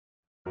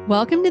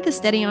Welcome to the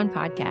Steady On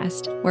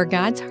podcast, where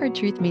God's hard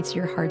truth meets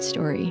your hard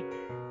story.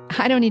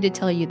 I don't need to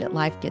tell you that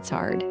life gets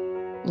hard.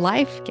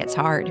 Life gets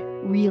hard,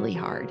 really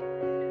hard.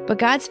 But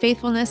God's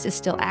faithfulness is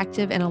still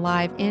active and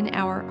alive in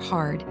our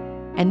hard.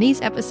 And these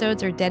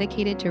episodes are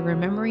dedicated to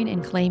remembering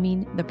and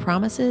claiming the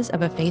promises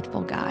of a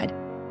faithful God.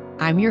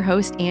 I'm your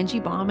host, Angie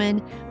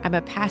Bauman. I'm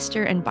a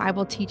pastor and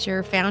Bible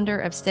teacher, founder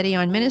of Steady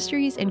On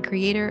Ministries, and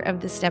creator of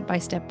the Step by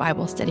Step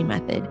Bible Study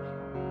Method.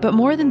 But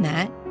more than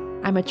that,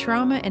 I'm a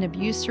trauma and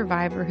abuse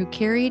survivor who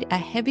carried a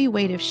heavy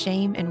weight of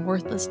shame and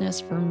worthlessness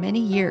for many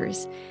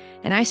years.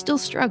 And I still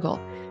struggle,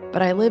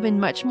 but I live in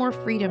much more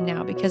freedom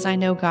now because I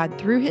know God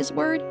through His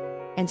Word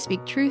and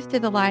speak truth to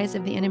the lies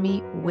of the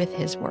enemy with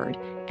His Word.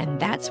 And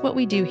that's what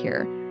we do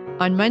here.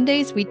 On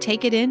Mondays, we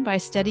take it in by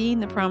studying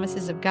the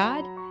promises of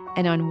God.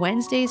 And on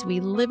Wednesdays, we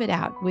live it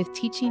out with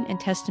teaching and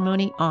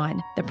testimony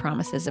on the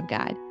promises of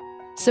God.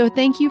 So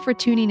thank you for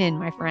tuning in,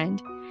 my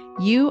friend.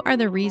 You are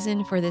the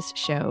reason for this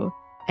show.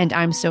 And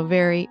I'm so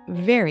very,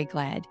 very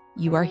glad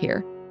you are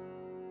here.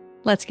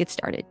 Let's get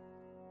started.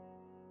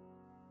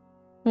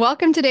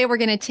 Welcome. Today, we're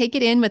going to take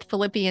it in with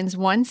Philippians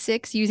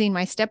 1:6 using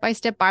my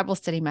step-by-step Bible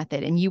study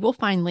method. And you will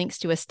find links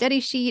to a study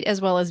sheet as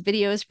well as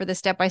videos for the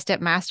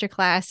step-by-step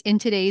masterclass in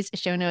today's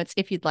show notes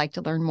if you'd like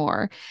to learn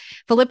more.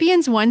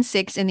 Philippians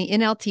 1:6 in the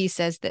NLT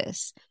says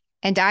this,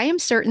 "And I am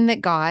certain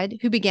that God,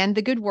 who began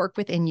the good work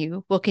within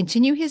you, will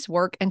continue His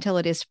work until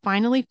it is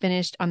finally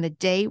finished on the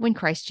day when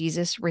Christ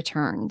Jesus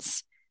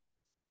returns."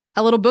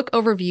 A little book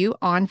overview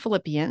on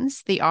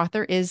Philippians. The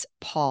author is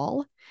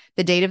Paul.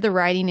 The date of the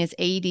writing is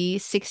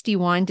AD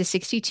 61 to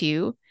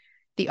 62.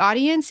 The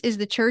audience is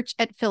the church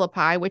at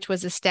Philippi, which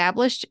was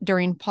established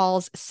during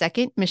Paul's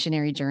second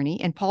missionary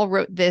journey. And Paul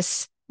wrote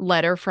this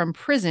letter from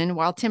prison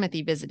while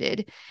Timothy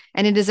visited.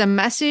 And it is a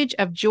message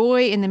of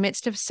joy in the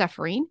midst of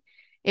suffering.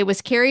 It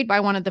was carried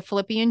by one of the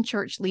Philippian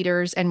church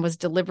leaders and was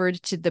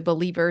delivered to the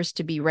believers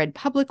to be read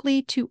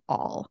publicly to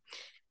all.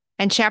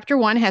 And chapter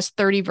 1 has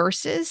 30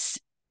 verses.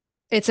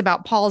 It's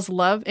about Paul's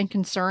love and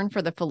concern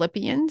for the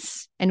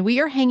Philippians. And we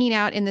are hanging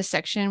out in the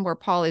section where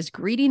Paul is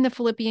greeting the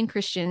Philippian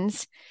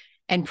Christians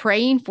and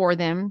praying for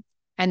them.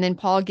 And then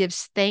Paul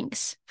gives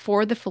thanks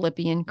for the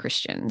Philippian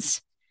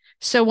Christians.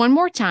 So one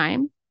more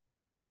time,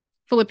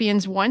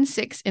 Philippians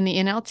 1:6 in the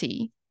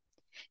NLT.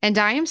 "And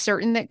I am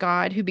certain that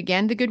God, who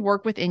began the good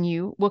work within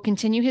you, will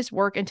continue His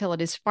work until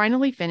it is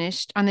finally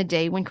finished on the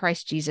day when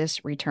Christ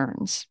Jesus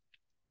returns."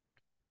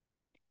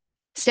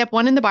 Step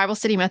 1 in the Bible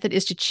study method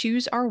is to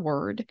choose our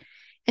word.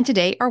 And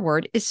today our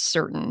word is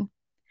certain.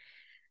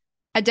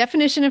 A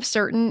definition of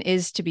certain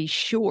is to be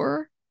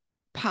sure,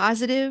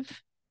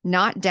 positive,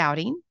 not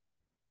doubting,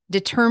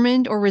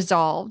 determined or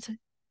resolved,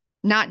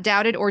 not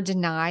doubted or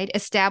denied,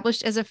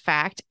 established as a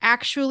fact,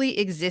 actually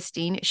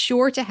existing,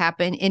 sure to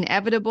happen,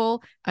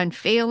 inevitable,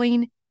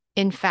 unfailing,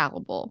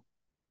 infallible.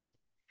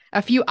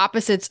 A few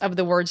opposites of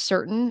the word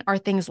certain are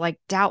things like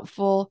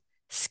doubtful,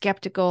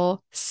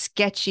 skeptical,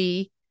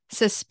 sketchy,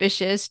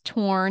 suspicious,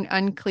 torn,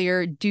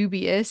 unclear,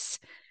 dubious.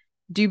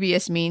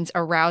 Dubious means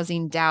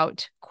arousing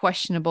doubt,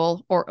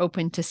 questionable, or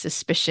open to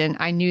suspicion.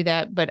 I knew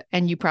that,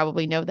 and you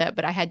probably know that,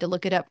 but I had to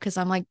look it up because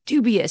I'm like,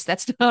 dubious.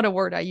 That's not a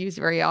word I use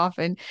very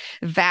often.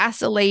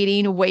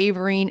 Vacillating,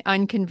 wavering,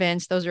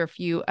 unconvinced. Those are a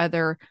few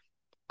other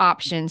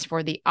options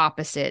for the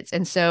opposites.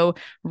 And so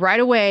right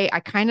away,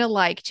 I kind of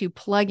like to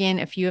plug in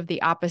a few of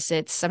the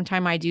opposites.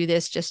 Sometimes I do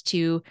this just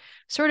to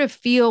sort of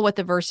feel what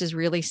the verse is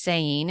really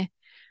saying,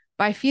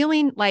 by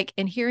feeling like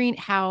and hearing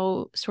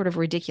how sort of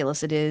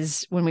ridiculous it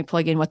is when we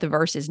plug in what the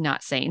verse is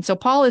not saying. So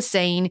Paul is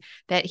saying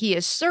that he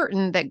is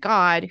certain that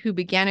God, who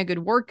began a good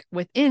work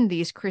within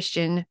these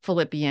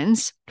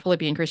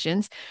Philippian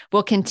Christians,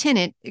 will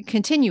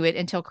continue it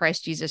until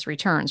Christ Jesus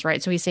returns,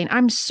 right? So he's saying,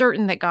 I'm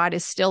certain that God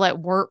is still at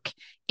work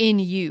in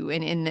you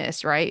and in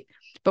this, right?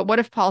 But what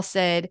if Paul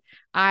said,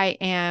 I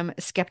am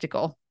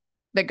skeptical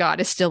that God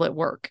is still at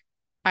work?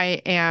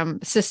 I am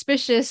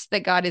suspicious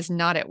that God is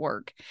not at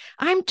work.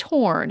 I'm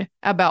torn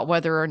about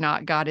whether or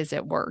not God is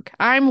at work.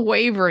 I'm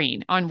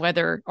wavering on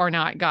whether or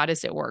not God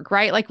is at work,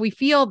 right? Like we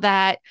feel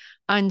that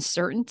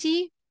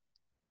uncertainty.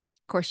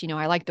 Of course,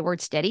 I like the word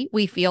steady.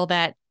 We feel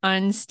that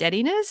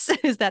unsteadiness,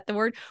 is that the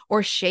word?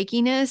 Or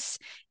shakiness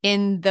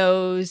in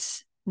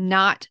those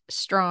not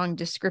strong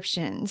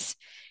descriptions.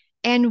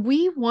 And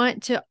we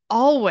want to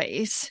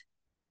always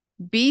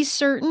be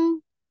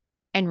certain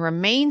and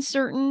remain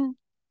certain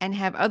and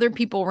have other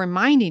people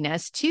reminding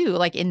us too,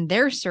 like in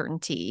their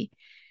certainty,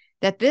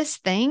 that this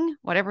thing,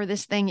 whatever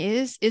this thing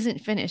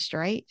isn't finished,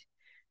 right?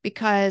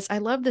 Because I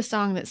love the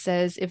song that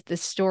says, if the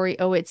story,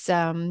 is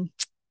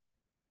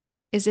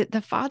it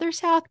The Father's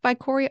House by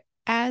Corey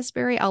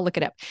Asbury? I'll look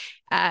it up.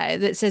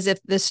 That says, if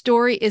the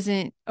story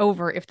isn't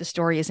over, if the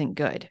story isn't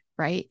good,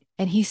 right?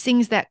 And he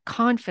sings that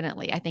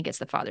confidently. I think it's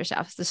The Father's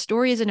House. The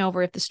story isn't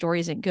over if the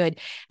story isn't good.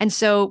 And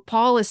so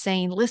Paul is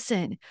saying,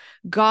 listen,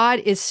 God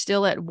is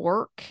still at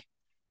work.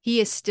 He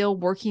is still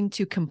working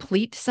to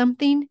complete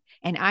something,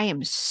 and I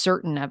am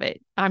certain of it.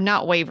 I'm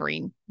not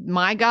wavering.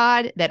 My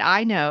God that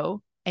I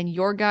know and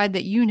your God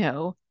that you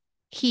know,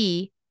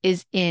 He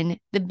is in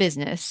the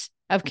business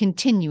of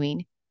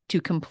continuing to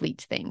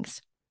complete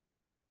things.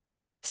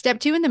 Step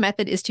 2 in the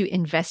method is to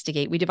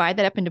investigate. We divide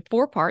that up into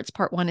 4 parts.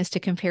 Part 1 is to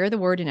compare the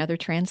word in other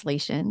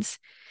translations.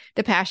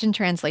 The Passion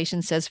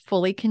Translation says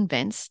fully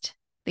convinced.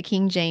 The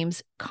King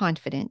James,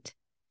 confident.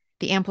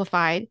 The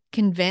Amplified,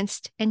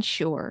 convinced and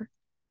sure.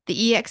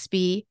 The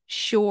EXB,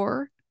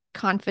 sure,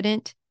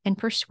 confident, and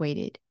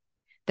persuaded.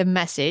 The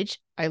Message,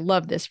 I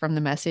love this from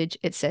the Message.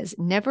 It says,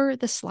 never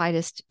the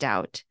slightest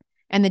doubt.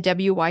 And the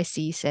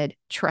WYC said,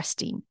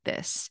 trusting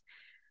this.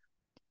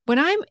 When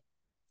I'm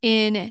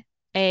in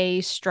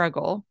a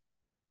struggle,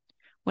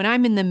 when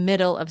I'm in the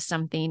middle of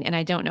something and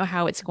I don't know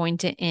how it's going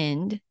to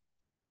end,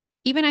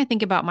 even I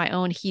think about my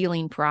own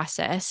healing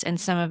process and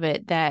some of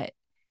it that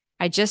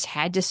I just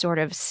had to sort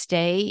of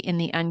stay in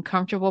the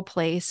uncomfortable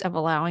place of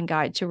allowing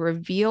God to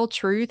reveal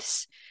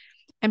truths.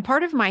 And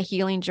part of my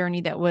healing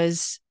journey that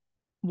was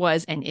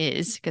and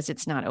is, because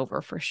it's not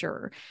over for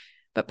sure,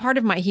 but part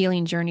of my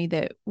healing journey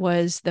that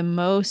was the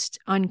most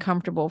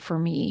uncomfortable for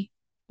me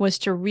was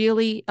to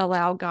really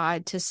allow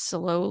God to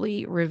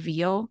slowly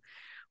reveal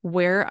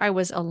where I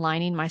was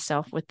aligning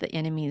myself with the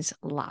enemy's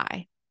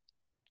lie.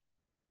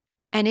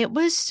 And it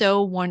was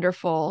so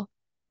wonderful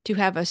to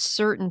have a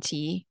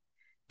certainty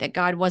that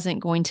God wasn't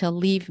going to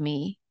leave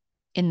me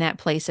in that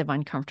place of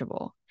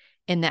uncomfortable,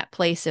 in that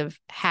place of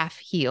half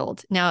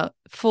healed. Now,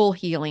 full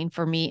healing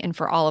for me and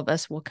for all of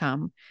us will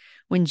come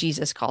when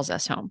Jesus calls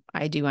us home.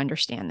 I do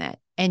understand that.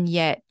 And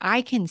yet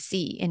I can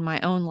see in my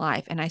own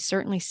life, and I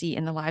certainly see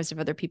in the lives of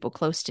other people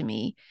close to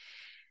me,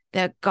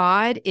 that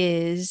God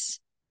is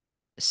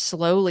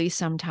slowly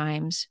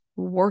sometimes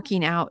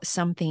working out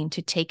something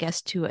to take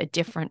us to a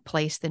different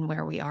place than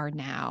where we are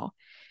now.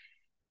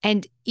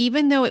 And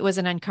even though it was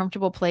an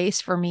uncomfortable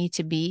place for me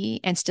to be,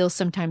 and still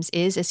sometimes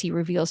is as he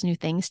reveals new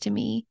things to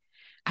me,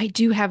 I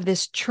do have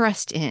this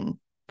trust in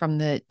from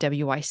the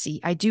WIC.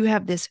 I do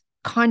have this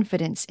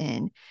confidence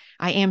in.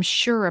 I am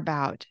sure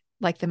about,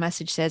 like the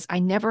Message says, I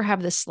never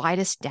have the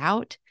slightest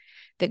doubt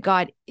that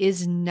God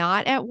is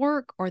not at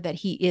work or that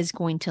he is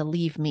going to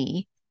leave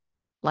me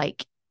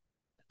like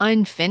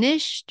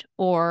unfinished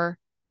or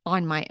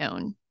on my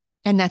own.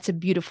 And that's a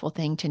beautiful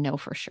thing to know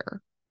for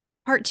sure.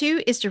 Part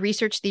 2 is to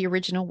research the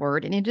original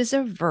word, and it is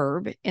a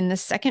verb in the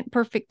second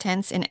perfect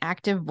tense in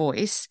active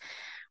voice,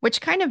 which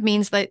kind of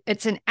means that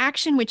it's an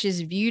action which is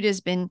viewed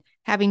as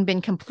having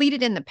been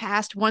completed in the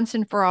past once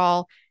and for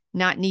all,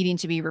 not needing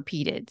to be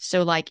repeated.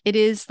 So like it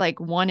is like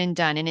one and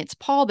done. And it's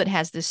Paul that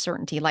has this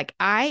certainty. Like,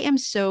 I am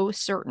so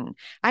certain.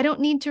 I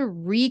don't need to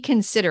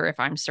reconsider if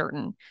I'm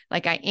certain.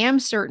 Like, I am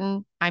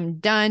certain. I'm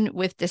done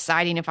with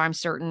deciding if I'm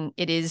certain.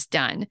 It is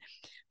done.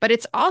 But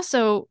it's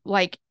also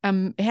like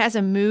it has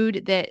a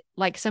mood that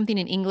like something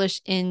in English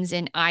ends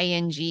in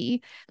ing.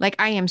 Like,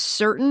 I am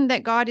certain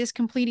that God is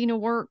completing a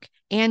work,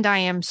 and I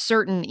am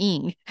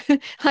certain-ing.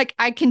 Like,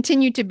 I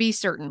continue to be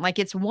certain. Like,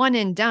 it's one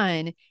and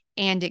done,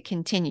 and it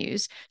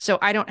continues. So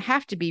I don't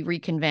have to be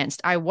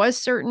reconvinced. I was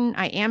certain.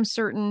 I am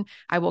certain.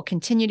 I will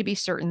continue to be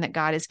certain that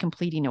God is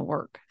completing a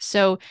work.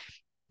 So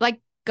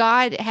like,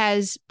 God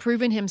has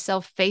proven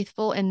himself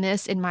faithful in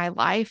this in my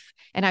life,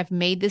 and I've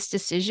made this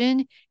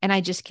decision, and I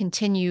just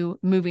continue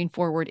moving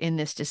forward in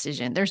this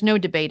decision. There's no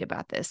debate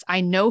about this.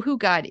 I know who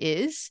God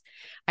is.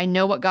 I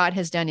know what God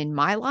has done in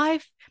my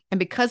life. And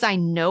because I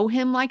know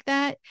him like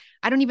that,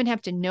 I don't even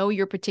have to know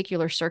your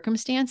particular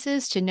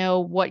circumstances to know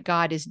what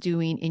God is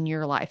doing in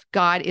your life.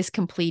 God is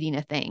completing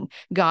a thing.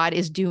 God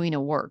is doing a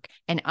work,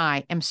 and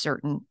I am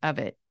certain of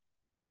it.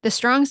 The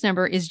Strong's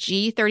number is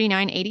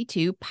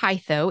G3982,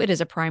 pytho. It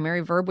is a primary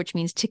verb, which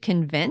means to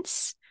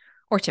convince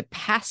or to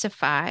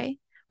pacify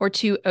or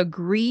to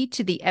agree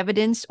to the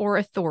evidence or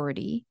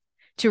authority,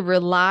 to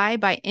rely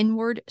by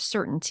inward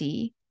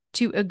certainty,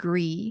 to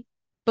agree,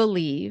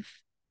 believe,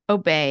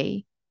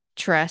 obey,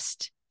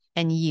 trust,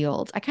 and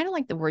yield. I kind of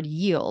like the word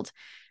yield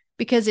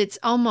because it's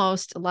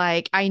almost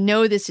like I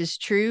know this is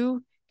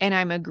true, and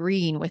I'm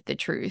agreeing with the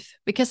truth,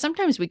 because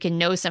sometimes we can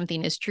know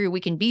something is true. We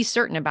can be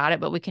certain about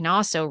it, but we can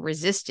also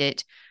resist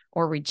it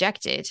or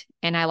reject it.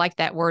 And I like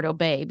that word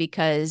obey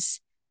because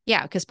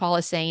Paul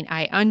is saying,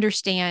 I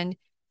understand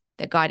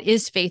that God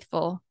is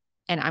faithful,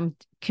 and I'm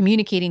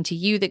communicating to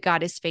you that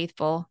God is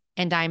faithful,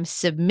 and I'm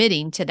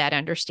submitting to that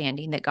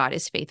understanding that God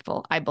is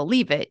faithful. I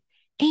believe it.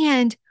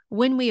 And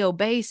when we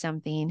obey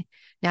something,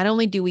 not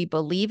only do we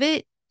believe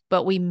it,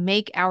 but we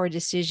make our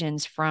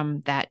decisions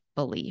from that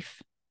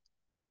belief.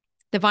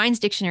 The Vine's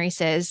dictionary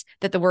says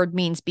that the word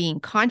means being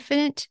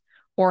confident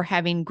or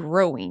having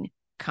growing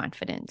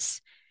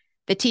confidence.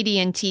 The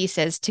TDNT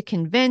says to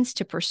convince,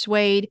 to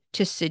persuade,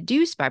 to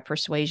seduce by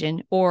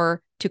persuasion,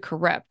 or to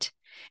corrupt.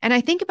 And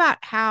I think about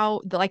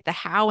how the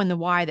how and the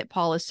why that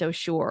Paul is so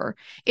sure.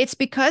 It's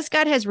because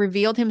God has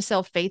revealed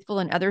himself faithful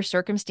in other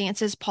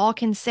circumstances. Paul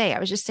can say, I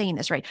was just saying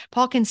this, right?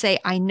 Paul can say,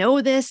 I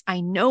know this,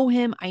 I know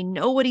him, I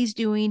know what he's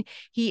doing.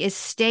 He is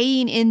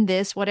staying in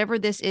this, whatever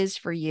this is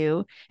for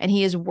you. And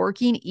he is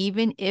working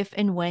even if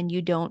and when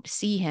you don't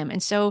see him.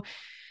 And so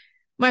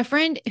my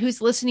friend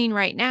who's listening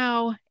right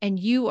now, and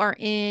you are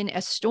in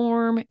a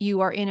storm,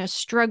 you are in a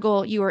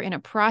struggle, you are in a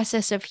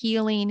process of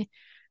healing,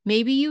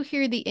 Maybe you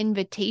hear the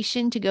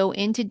invitation to go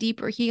into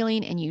deeper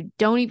healing and you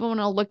don't even want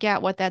to look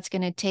at what that's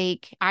going to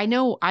take. I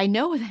know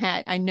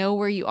that. I know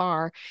where you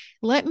are.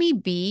 Let me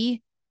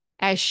be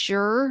as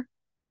sure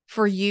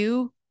for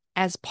you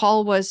as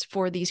Paul was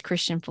for these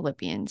Christian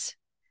Philippians.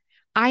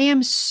 I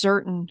am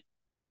certain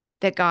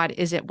that God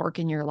is at work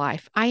in your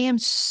life. I am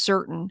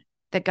certain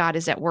that God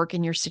is at work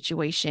in your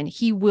situation.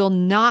 He will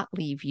not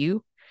leave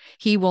you.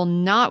 He will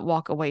not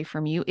walk away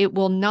from you. It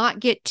will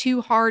not get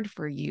too hard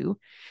for you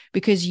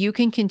because you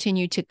can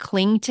continue to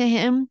cling to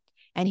him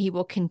and he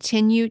will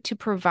continue to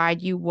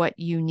provide you what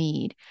you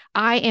need.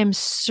 I am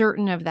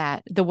certain of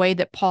that, the way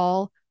that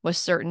Paul was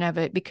certain of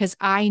it, because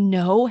I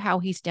know how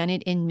he's done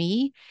it in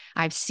me.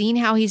 I've seen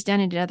how he's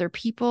done it in other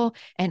people,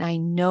 and I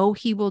know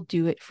he will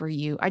do it for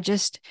you. I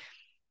just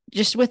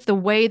with the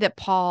way that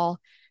Paul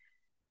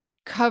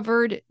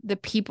covered the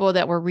people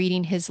that were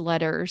reading his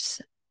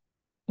letters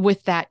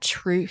with that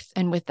truth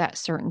and with that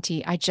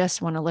certainty, I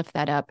just want to lift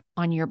that up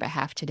on your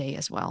behalf today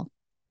as well.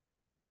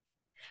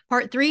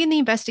 Part 3 in the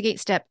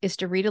investigate step is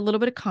to read a little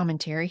bit of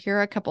commentary. Here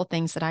are a couple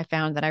things that I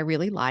found that I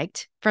really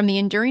liked. From the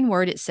Enduring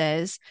Word, it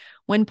says,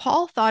 when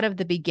Paul thought of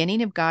the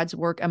beginning of God's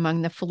work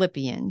among the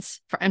Philippians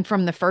and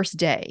from the first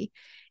day,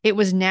 it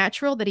was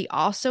natural that he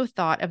also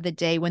thought of the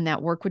day when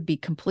that work would be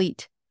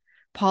complete.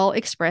 Paul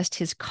expressed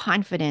his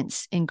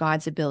confidence in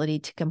God's ability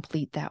to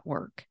complete that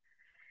work.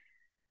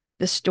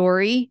 The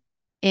story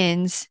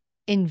ends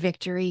in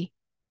victory.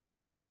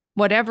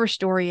 Whatever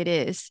story it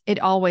is, it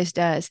always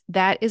does.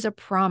 That is a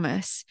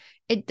promise.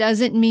 It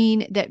doesn't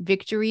mean that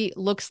victory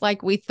looks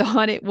like we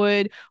thought it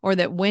would or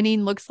that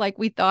winning looks like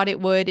we thought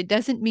it would. It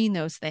doesn't mean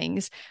those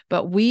things,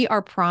 but we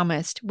are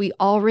promised. We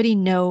already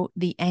know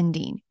the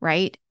ending,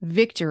 right?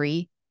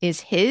 Victory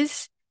is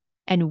his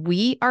and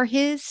we are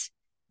his.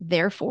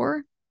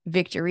 Therefore,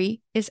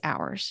 victory is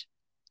ours.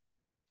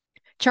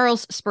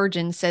 Charles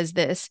Spurgeon says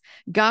this,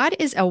 God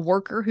is a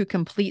worker who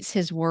completes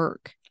his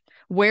work.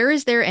 Where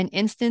is there an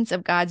instance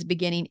of God's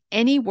beginning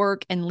any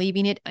work and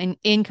leaving it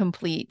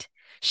incomplete?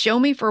 Show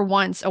me for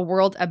once a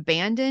world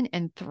abandoned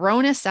and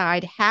thrown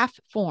aside, half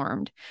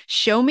formed.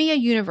 Show me a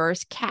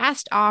universe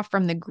cast off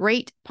from the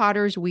great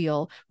potter's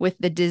wheel with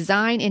the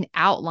design in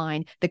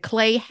outline, the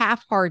clay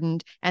half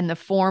hardened, and the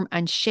form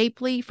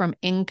unshapely from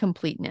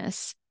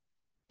incompleteness.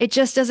 It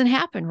just doesn't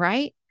happen,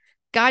 right?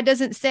 God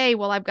doesn't say,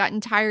 well, I've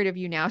gotten tired of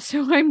you now,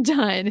 so I'm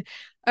done.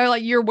 Or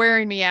like, you're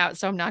wearing me out,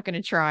 so I'm not going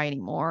to try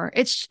anymore.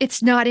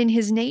 It's not in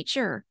his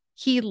nature.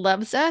 He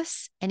loves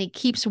us and he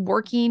keeps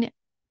working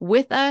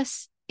with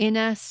us, in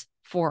us,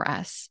 for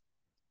us.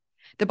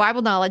 The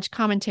Bible Knowledge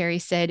commentary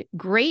said,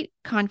 great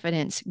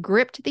confidence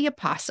gripped the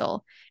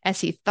apostle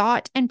as he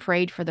thought and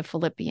prayed for the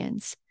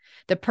Philippians.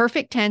 The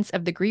perfect tense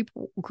of the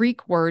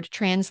Greek word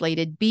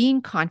translated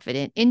being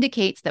confident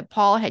indicates that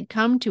Paul had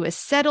come to a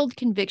settled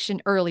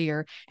conviction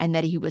earlier and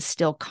that he was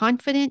still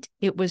confident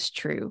it was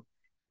true.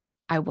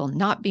 I will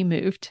not be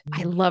moved.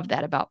 I love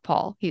that about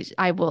Paul.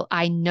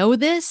 I know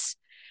this.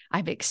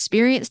 I've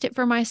experienced it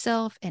for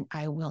myself and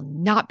I will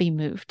not be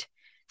moved.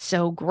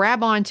 So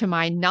grab onto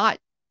my not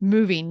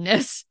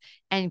movingness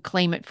and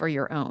claim it for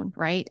your own,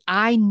 right?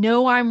 I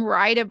know I'm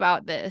right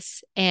about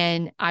this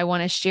and I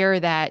want to share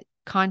that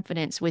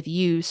confidence with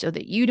you so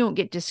that you don't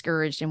get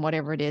discouraged in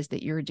whatever it is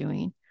that you're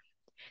doing.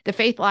 The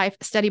Faith Life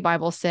Study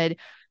Bible said,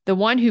 the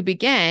one who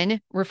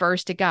began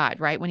refers to God,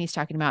 right? When he's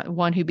talking about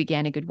one who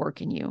began a good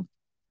work in you.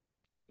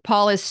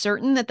 Paul is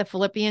certain that the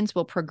Philippians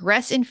will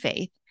progress in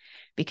faith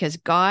because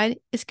God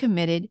is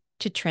committed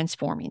to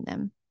transforming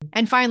them.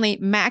 And finally,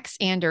 Max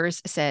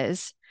Anders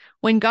says,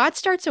 when God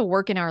starts a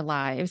work in our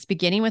lives,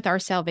 beginning with our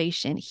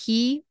salvation,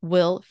 he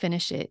will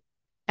finish it.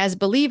 As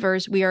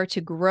believers, we are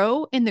to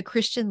grow in the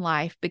Christian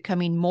life,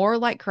 becoming more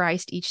like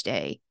Christ each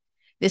day.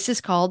 This is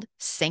called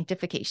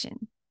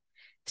sanctification.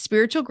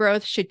 Spiritual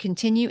growth should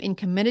continue in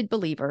committed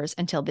believers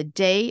until the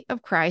day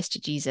of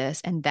Christ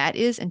Jesus, and that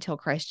is until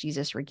Christ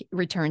Jesus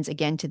returns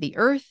again to the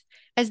earth,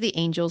 as the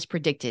angels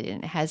predicted.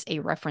 And it has a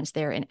reference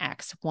there in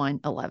Acts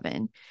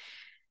 1:11.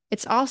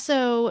 It's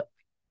also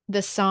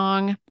the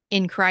song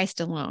In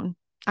Christ Alone.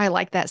 I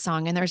like that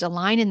song. And there's a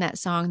line in that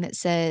song that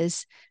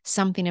says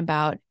something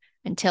about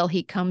until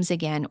he comes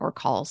again or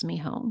calls me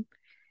home.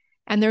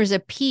 And there's a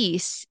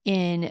piece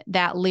in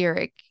that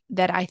lyric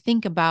that I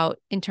think about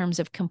in terms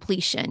of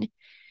completion,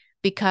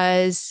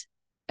 because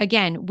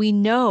again, we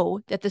know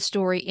that the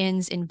story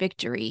ends in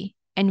victory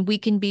and we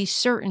can be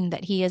certain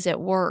that he is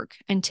at work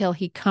until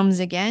he comes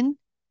again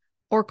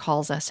or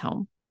calls us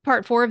home.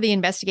 Part 4 of the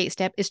investigate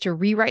step is to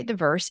rewrite the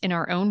verse in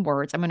our own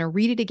words. I'm going to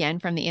read it again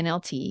from the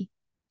NLT.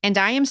 And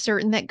I am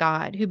certain that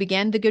God, who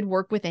began the good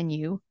work within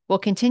you, will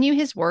continue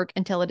his work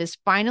until it is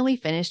finally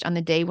finished on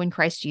the day when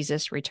Christ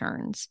Jesus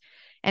returns.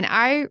 And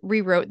I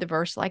rewrote the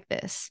verse like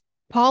this.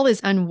 Paul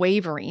is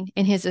unwavering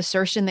in his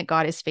assertion that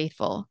God is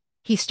faithful.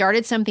 He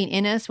started something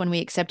in us when we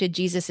accepted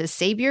Jesus as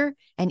Savior,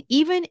 and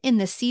even in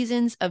the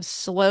seasons of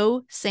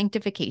slow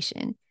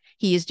sanctification,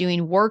 he is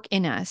doing work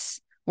in us,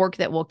 work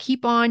that will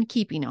keep on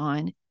keeping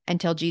on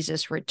until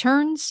Jesus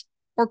returns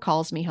or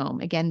calls me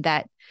home. Again,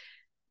 that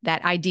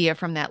idea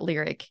from that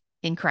lyric,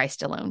 In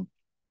Christ Alone.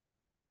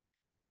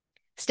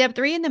 Step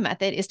 3 in the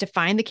method is to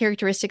find the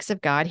characteristics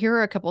of God. Here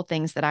are a couple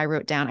things that I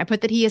wrote down. I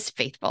put that he is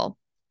faithful,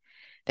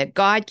 that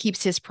God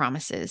keeps his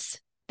promises,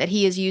 that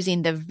he is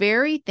using the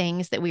very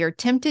things that we are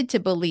tempted to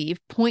believe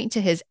point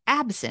to his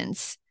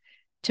absence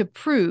to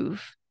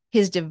prove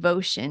his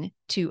devotion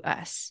to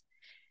us.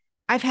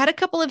 I've had a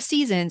couple of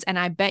seasons, and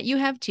I bet you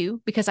have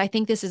too, because I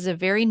think this is a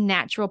very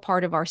natural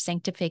part of our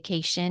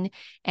sanctification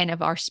and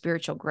of our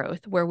spiritual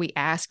growth, where we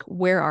ask,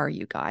 where are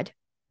you, God?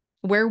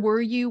 Where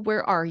were you?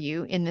 Where are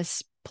you in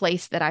this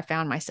place that I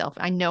found myself?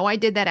 I know I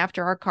did that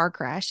after our car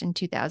crash in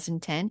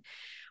 2010,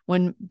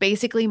 when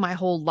basically my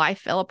whole life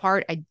fell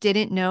apart. I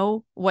didn't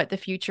know what the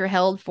future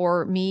held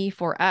for me,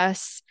 for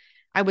us.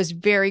 I was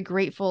very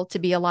grateful to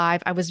be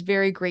alive. I was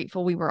very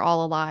grateful we were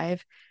all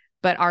alive,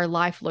 but our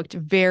life looked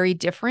very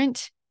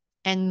different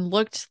and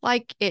looked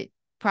like it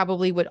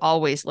probably would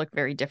always look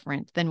very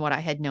different than what I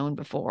had known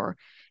before.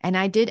 And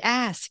I did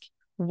ask,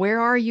 where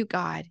are you,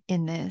 God,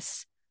 in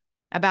this?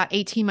 About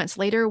 18 months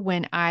later,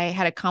 when I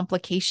had a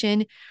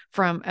complication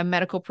from a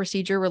medical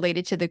procedure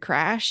related to the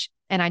crash,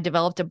 and I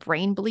developed a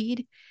brain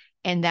bleed,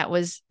 and that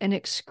was an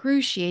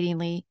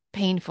excruciatingly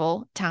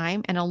painful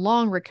time and a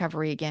long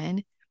recovery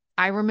again.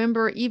 I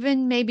remember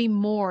even maybe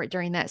more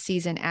during that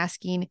season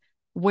asking,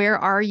 where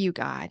are you,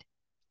 God?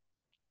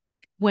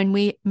 When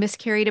we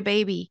miscarried a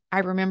baby, I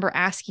remember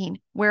asking,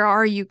 where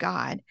are you,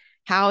 God?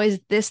 How is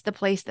this the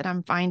place that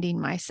I'm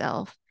finding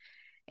myself?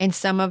 And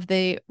some of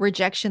the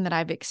rejection that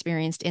I've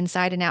experienced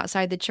inside and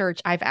outside the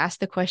church, I've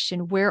asked the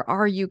question, where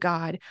are you,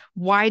 God?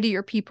 Why do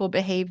your people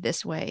behave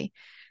this way?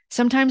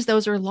 Sometimes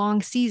those are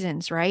long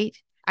seasons, right?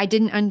 I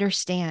didn't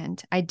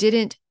understand. I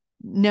didn't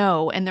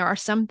know. And there are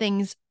some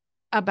things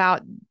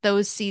about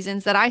those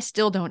seasons that I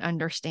still don't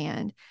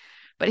understand.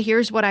 But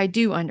here's what I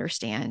do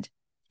understand.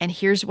 And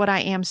here's what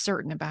I am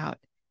certain about: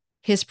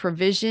 his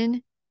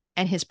provision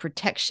and his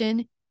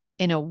protection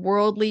in a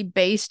worldly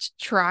based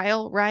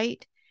trial,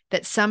 right?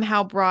 That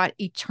somehow brought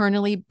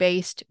eternally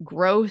based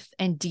growth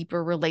and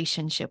deeper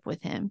relationship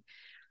with him.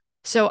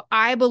 So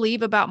I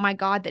believe about my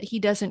God that he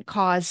doesn't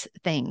cause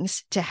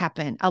things to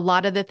happen. A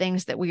lot of the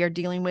things that we are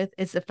dealing with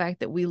is the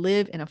fact that we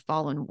live in a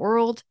fallen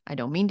world. I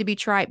don't mean to be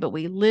trite, but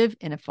we live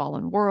in a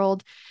fallen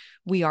world.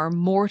 We are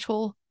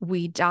mortal.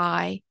 We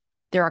die.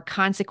 There are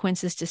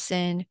consequences to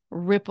sin,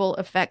 ripple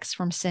effects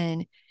from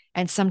sin.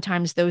 And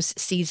sometimes those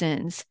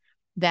seasons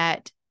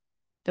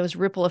those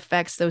ripple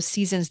effects, those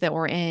seasons that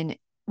we're in,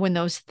 when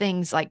those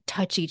things like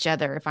touch each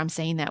other, if I'm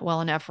saying that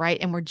well enough, right?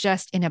 And we're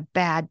just in a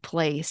bad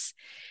place.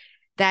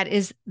 That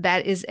is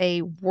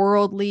a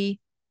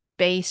worldly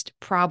based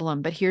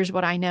problem. But here's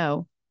what I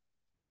know: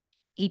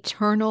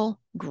 eternal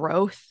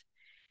growth,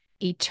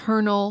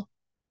 eternal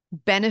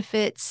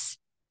benefits,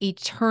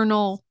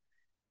 eternal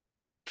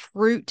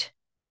fruit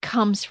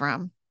comes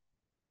from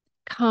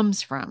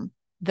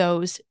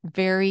those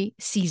very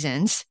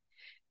seasons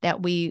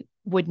that we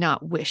would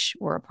not wish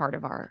were a part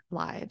of our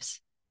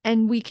lives.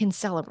 And we can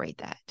celebrate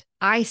that.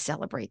 I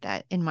celebrate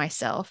that in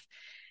myself.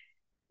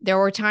 There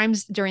were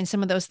times during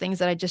some of those things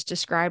that I just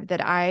described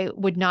that I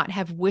would not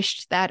have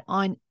wished that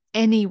on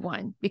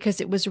anyone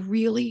because it was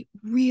really,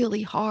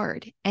 really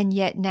hard. And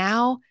yet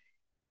now,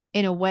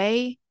 in a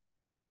way,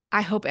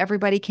 I hope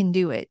everybody can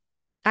do it.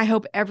 I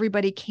hope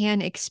everybody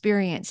can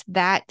experience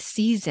that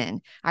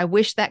season. I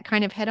wish that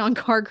kind of head-on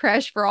car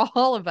crash for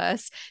all of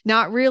us.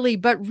 Not really,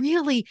 but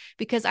really,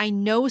 because I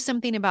know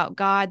something about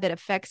God that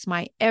affects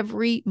my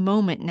every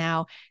moment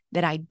now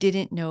that I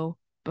didn't know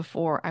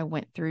before I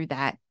went through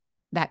that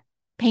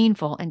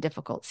painful and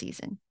difficult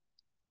season.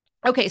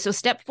 Okay, so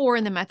step 4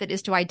 in the method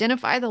is to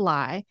identify the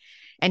lie.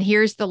 And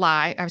here's the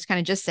lie. I was kind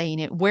of just saying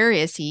it. Where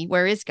is he?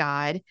 Where is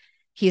God?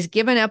 He's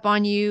given up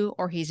on you,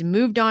 or he's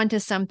moved on to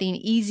something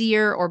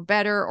easier or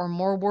better or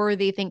more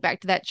worthy. Think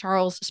back to that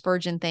Charles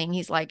Spurgeon thing.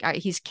 He's like,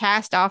 he's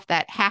cast off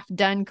that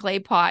half-done clay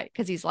pot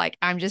because he's like,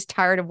 I'm just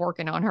tired of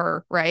working on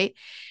her, right?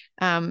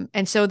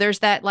 And so there's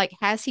that, like,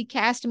 has he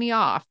cast me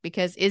off?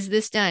 Because is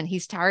this done?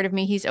 He's tired of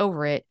me. He's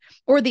over it.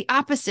 Or the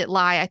opposite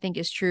lie, I think,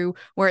 is true,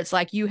 where it's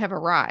like, you have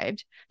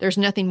arrived. There's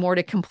nothing more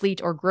to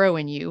complete or grow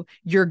in you.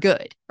 You're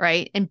good,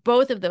 right? And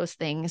both of those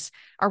things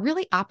are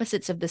really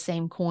opposites of the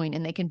same coin,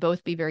 and they can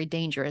both be very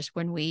dangerous.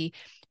 When we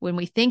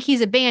think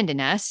he's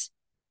abandoned us,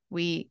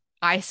 we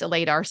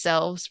isolate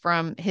ourselves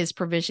from his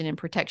provision and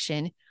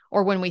protection.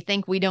 Or when we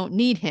think we don't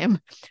need him,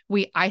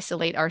 we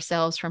isolate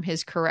ourselves from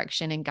his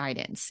correction and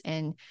guidance.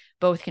 And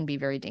both can be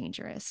very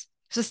dangerous.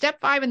 So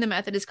step 5 in the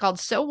method is called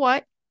So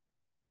What?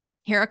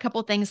 Here are a couple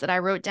of things that I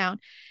wrote down.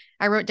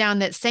 I wrote down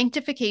that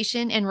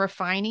sanctification and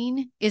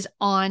refining is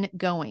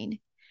ongoing.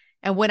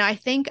 And when I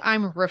think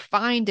I'm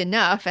refined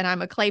enough and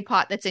I'm a clay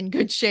pot that's in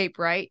good shape,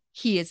 right?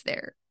 He is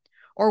there.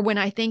 Or when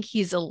I think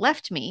he's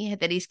left me,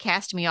 that he's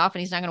cast me off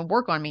and he's not going to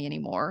work on me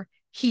anymore,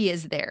 he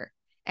is there.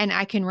 And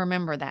I can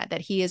remember that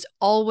he is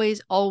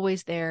always,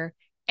 always there.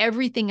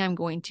 Everything I'm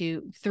going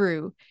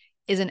through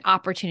is an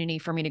opportunity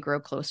for me to grow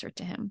closer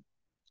to him.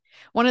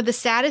 One of the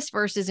saddest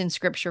verses in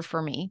scripture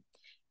for me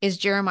is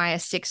Jeremiah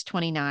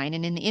 6:29.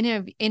 And in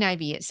the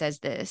NIV, it says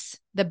this: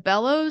 the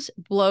bellows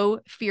blow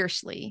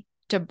fiercely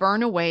to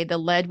burn away the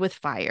lead with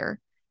fire,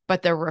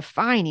 but the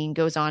refining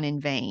goes on in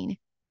vain.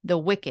 The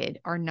wicked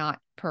are not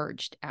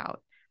purged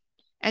out.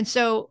 And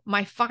so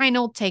my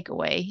final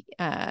takeaway,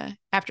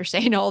 after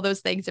saying all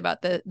those things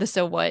about the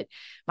so what,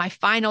 my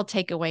final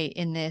takeaway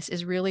in this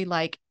is really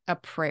like a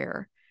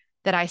prayer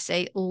that I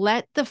say,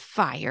 let the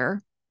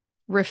fire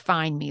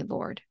refine me,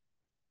 Lord,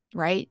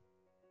 right?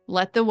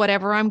 Let the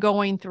whatever I'm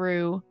going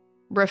through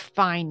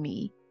refine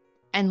me,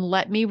 and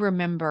let me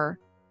remember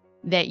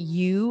that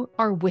you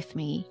are with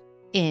me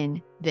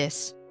in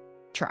this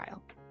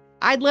trial.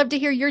 I'd love to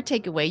hear your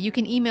takeaway. You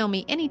can email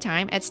me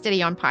anytime at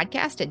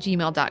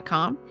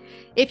steadyonpodcast@gmail.com.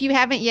 If you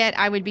haven't yet,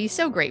 I would be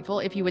so grateful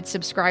if you would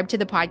subscribe to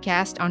the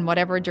podcast on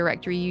whatever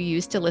directory you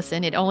use to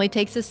listen. It only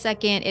takes a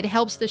second. It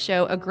helps the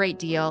show a great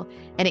deal,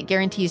 and it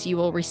guarantees you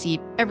will receive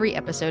every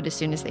episode as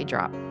soon as they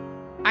drop.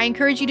 I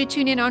encourage you to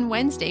tune in on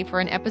Wednesday for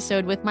an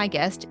episode with my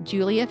guest,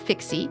 Julia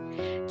Fixie.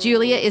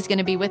 Julia is going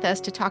to be with us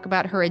to talk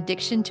about her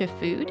addiction to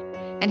food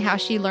and how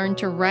she learned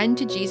to run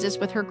to Jesus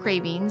with her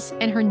cravings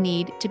and her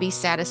need to be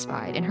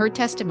satisfied. And her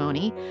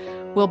testimony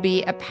will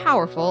be a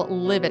powerful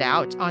live it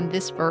out on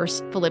this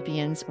verse,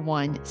 Philippians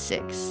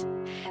 1:6.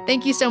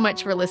 Thank you so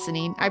much for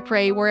listening. I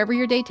pray wherever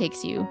your day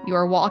takes you, you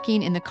are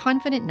walking in the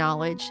confident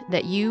knowledge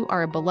that you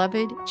are a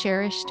beloved,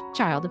 cherished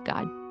child of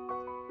God.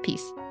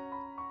 Peace.